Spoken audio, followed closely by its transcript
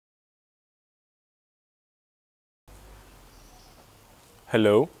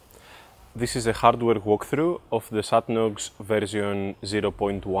Hello, this is a hardware walkthrough of the SatNOGS version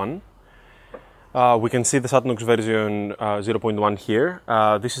 0.1. We can see the SatNOGS version 0.1 here.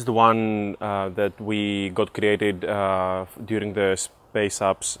 This is the one that we got created during the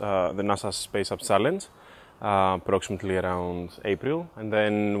the NASA Space Apps Challenge, approximately around April, and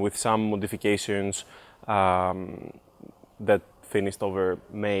then with some modifications that finished over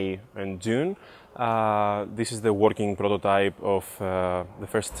May and June. This is the working prototype of the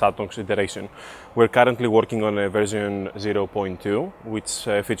first SatNOGS iteration. We're currently working on a version 0.2,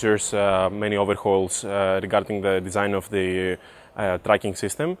 which features many overhauls regarding the design of the tracking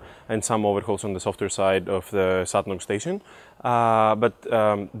system and some overhauls on the software side of the SatNOGS station. But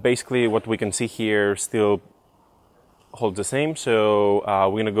basically what we can see here still holds the same, so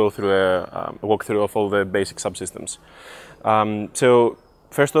we're going to go through a walkthrough of all the basic subsystems. So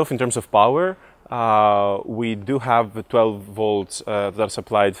first off, in terms of power, we do have 12 volts that are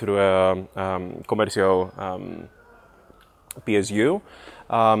supplied through a commercial PSU.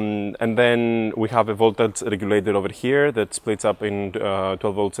 And then we have a voltage regulator over here that splits up in 12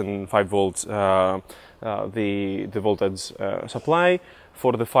 volts and 5 volts the voltage supply.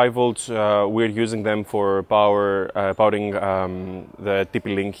 For the 5 volts, we're using them for powering the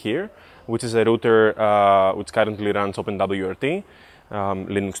TP-Link here, which is a router which currently runs OpenWRT,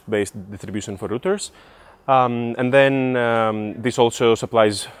 Linux-based distribution for routers. And then this also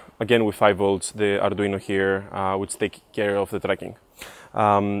supplies, again with 5 volts, the Arduino here, which takes care of the tracking.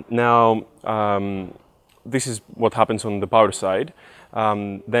 Now, this is what happens on the power side.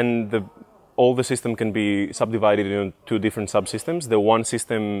 Then all the system can be subdivided into two different subsystems. The one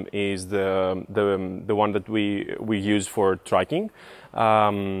system is the one that we use for tracking.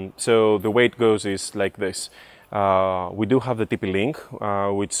 So the way it goes is like this. We do have the TP-Link,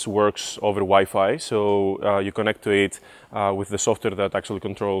 which works over Wi-Fi, so you connect to it with the software that actually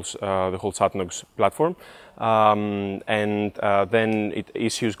controls the whole SatNOGS platform, and then it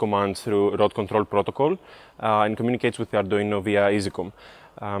issues commands through rod control protocol and communicates with the Arduino via EasyCom.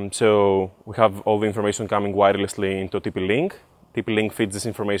 So we have all the information coming wirelessly into TP-Link. TP-Link feeds this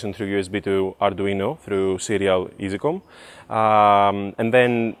information through USB to Arduino through serial EasyCom. And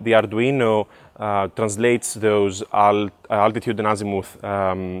then the Arduino translates those altitude and azimuth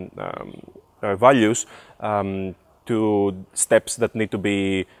values to steps that need to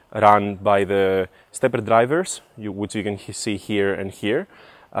be run by the stepper drivers, which you can see here and here.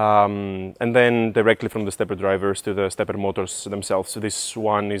 And then directly from the stepper drivers to the stepper motors themselves. So this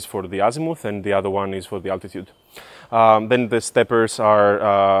one is for the azimuth and the other one is for the altitude. Then the steppers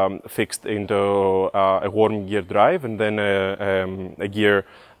are fixed into a worm gear drive and then a gear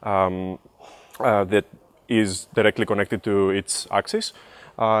that is directly connected to its axis.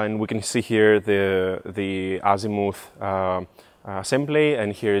 And we can see here the azimuth assembly,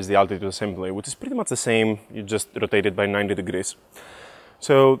 and here is the altitude assembly, which is pretty much the same, you just rotate it by 90 degrees.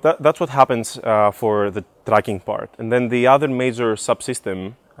 So that's what happens for the tracking part. And then the other major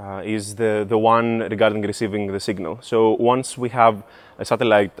subsystem is the one regarding receiving the signal. So once we have a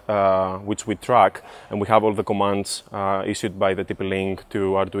satellite which we track, and we have all the commands issued by the TP-Link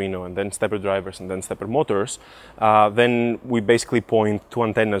to Arduino, and then stepper drivers, and then stepper motors, then we basically point two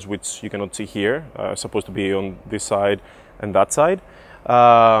antennas, which you cannot see here, supposed to be on this side and that side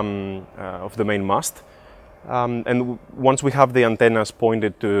of the main mast. And once we have the antennas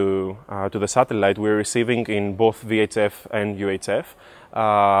pointed to the satellite, we're receiving in both VHF and UHF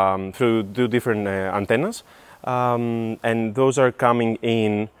through two different antennas, and those are coming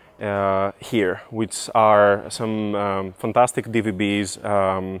in here, which are some fantastic DVBs,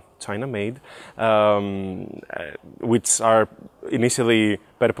 China-made, which are initially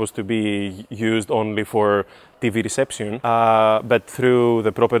purposed to be used only for TV reception, but through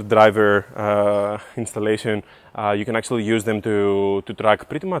the proper driver installation, you can actually use them to track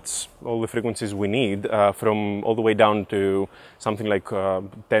pretty much all the frequencies we need, from all the way down to something like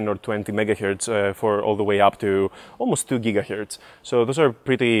 10 or 20 megahertz for all the way up to almost 2 gigahertz. So those are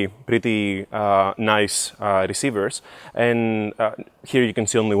pretty nice receivers. And here you can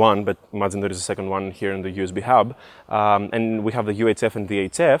see only one, but imagine there is a second one here in the USB hub. And we have the UHF and the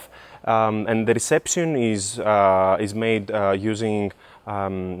HF, and the reception is made using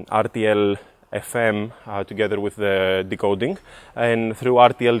RTL FM together with the decoding, and through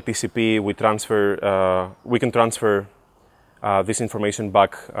RTL TCP we can transfer this information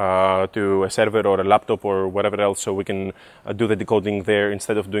back to a server or a laptop or whatever else, so we can do the decoding there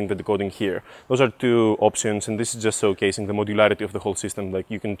instead of doing the decoding here. Those are two options, and this is just showcasing the modularity of the whole system. Like,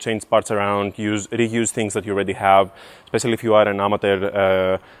 you can change parts around, reuse things that you already have, especially if you are an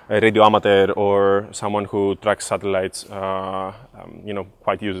amateur, a radio amateur, or someone who tracks satellites,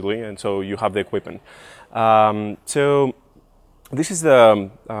 quite usually, and so you have the equipment. So this is the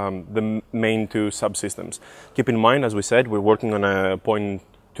main two subsystems. Keep in mind, as we said, we're working on a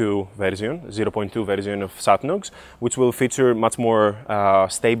 0.2 version, 0.2 version of SatNOGS, which will feature much more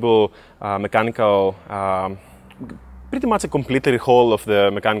stable mechanical, pretty much a complete overhaul of the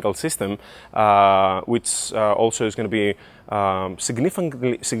mechanical system, which also is going to be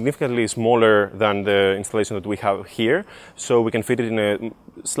significantly smaller than the installation that we have here. So we can fit it in a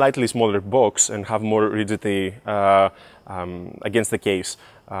slightly smaller box and have more rigidity against the case,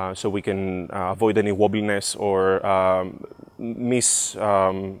 so we can avoid any wobbliness or miss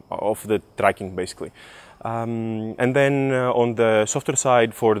of the tracking, basically. And then on the software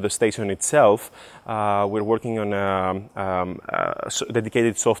side, for the station itself, we're working on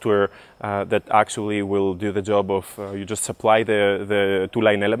dedicated software that actually will do the job of you just supply the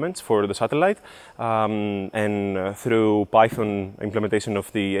two-line elements for the satellite, and through Python implementation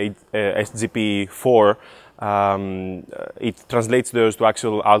of the SGP4, it translates those to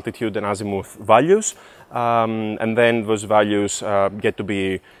actual altitude and azimuth values, and then those values get to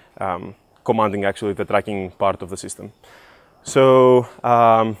be commanding actually the tracking part of the system. So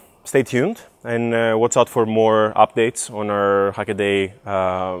stay tuned and watch out for more updates on our Hackaday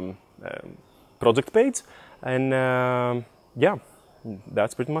project page. And yeah,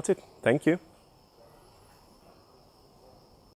 that's pretty much it. Thank you.